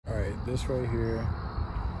This right here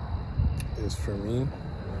is for me.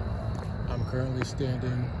 I'm currently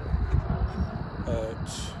standing at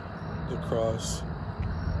the cross.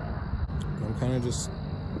 I'm kind of just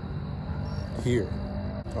here.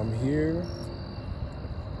 I'm here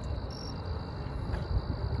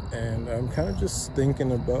and I'm kind of just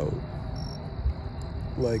thinking about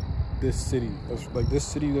like this city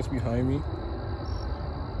that's behind me.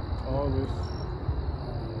 All this,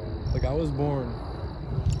 like I was born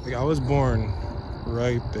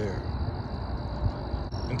right there.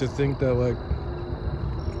 And to think that like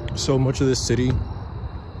so much of this city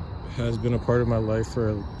has been a part of my life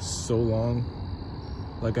for so long.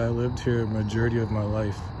 Like I lived here majority of my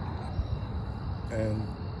life. And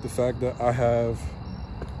the fact that I have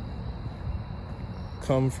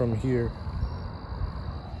come from here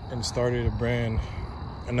and started a brand,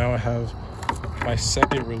 and now I have my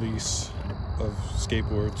second release of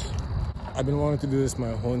skateboards. I've been wanting to do this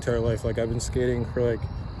my whole entire life. Like I've been skating for like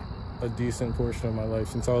a decent portion of my life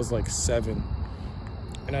since I was like 7.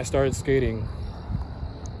 And I started skating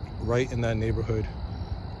right in that neighborhood.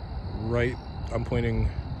 Right, I'm pointing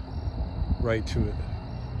right to it.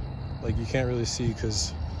 Like you can't really see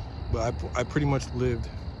but I pretty much lived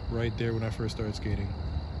right there when I first started skating.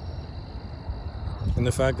 And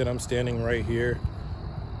the fact that I'm standing right here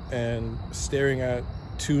and staring at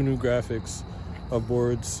 2 new graphics of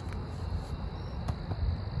boards,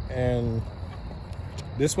 and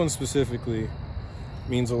this one specifically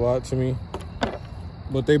means a lot to me,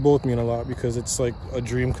 but they both mean a lot because it's like a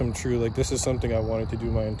dream come true. Like this is something I wanted to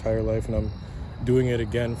do my entire life, and I'm doing it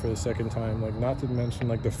again for the second time. Like not to mention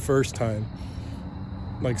like the first time,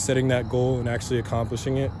 like setting that goal and actually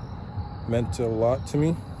accomplishing it meant a lot to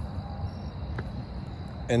me.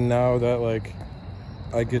 And now that like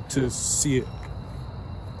I get to see it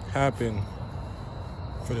happen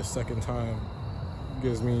for the second time,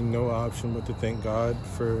 gives me no option but to thank God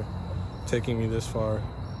for taking me this far.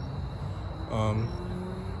 And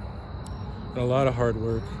a lot of hard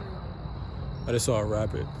work. I just saw a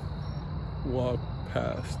rabbit walk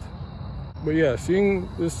past. But yeah, seeing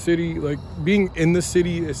this city, like being in the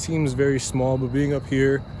city, it seems very small, but being up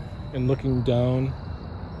here and looking down,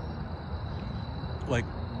 like,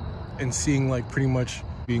 and seeing like pretty much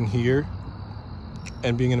being here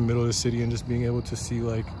and being in the middle of the city and just being able to see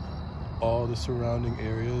like all the surrounding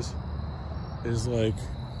areas is like,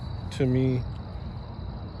 to me,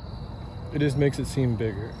 it just makes it seem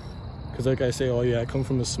bigger. Because like I say, oh yeah, I come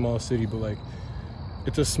from a small city, but like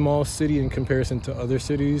it's a small city in comparison to other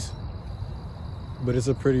cities, but it's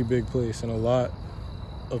a pretty big place, and a lot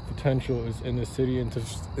of potential is in the city. And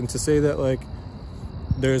to say that like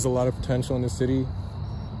there's a lot of potential in the city,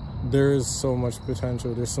 there is so much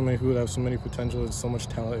potential. There's so many people that have so many potential and so much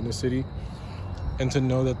talent in the city. And to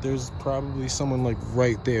know that there's probably someone like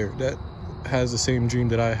right there that has the same dream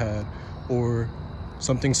that I had, or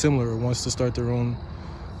something similar, or wants to start their own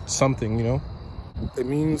something, you know? It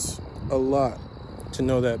means a lot to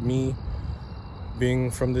know that me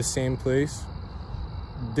being from the same place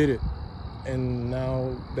did it. And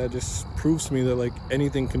now that just proves to me that like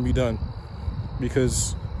anything can be done,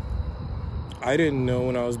 because I didn't know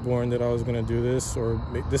when I was born that I was gonna do this or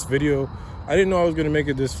make this video. I didn't know I was gonna make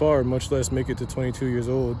it this far, much less make it to 22 years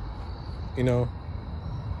old, you know?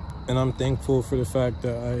 And I'm thankful for the fact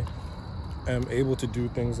that I am able to do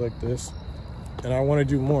things like this. And I wanna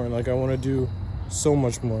do more, like I wanna do so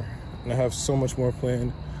much more. And I have so much more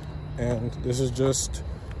planned. And this is just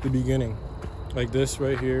the beginning. Like this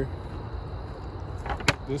right here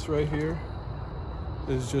is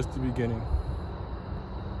just the beginning.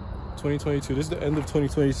 2022, this is the end of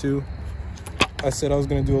 2022. I said I was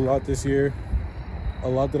gonna do a lot this year, a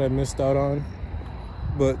lot that I missed out on,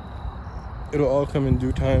 but it'll all come in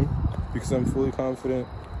due time, because I'm fully confident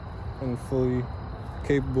and fully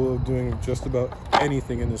capable of doing just about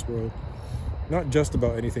anything in this world. Not just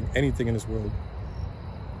about anything, anything in this world.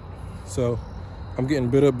 So I'm getting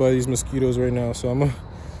bit up by these mosquitoes right now, so I'm gonna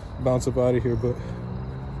bounce up out of here. But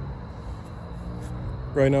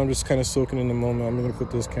right now I'm just kind of soaking in the moment. I'm gonna put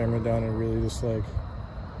this camera down and really just like,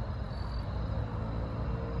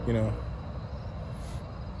 you know,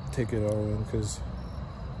 take it all in, because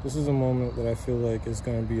this is a moment that I feel like is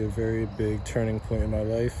gonna be a very big turning point in my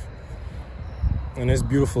life. And it's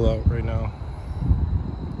beautiful out right now.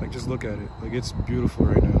 Like just look at it, like it's beautiful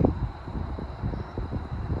right now.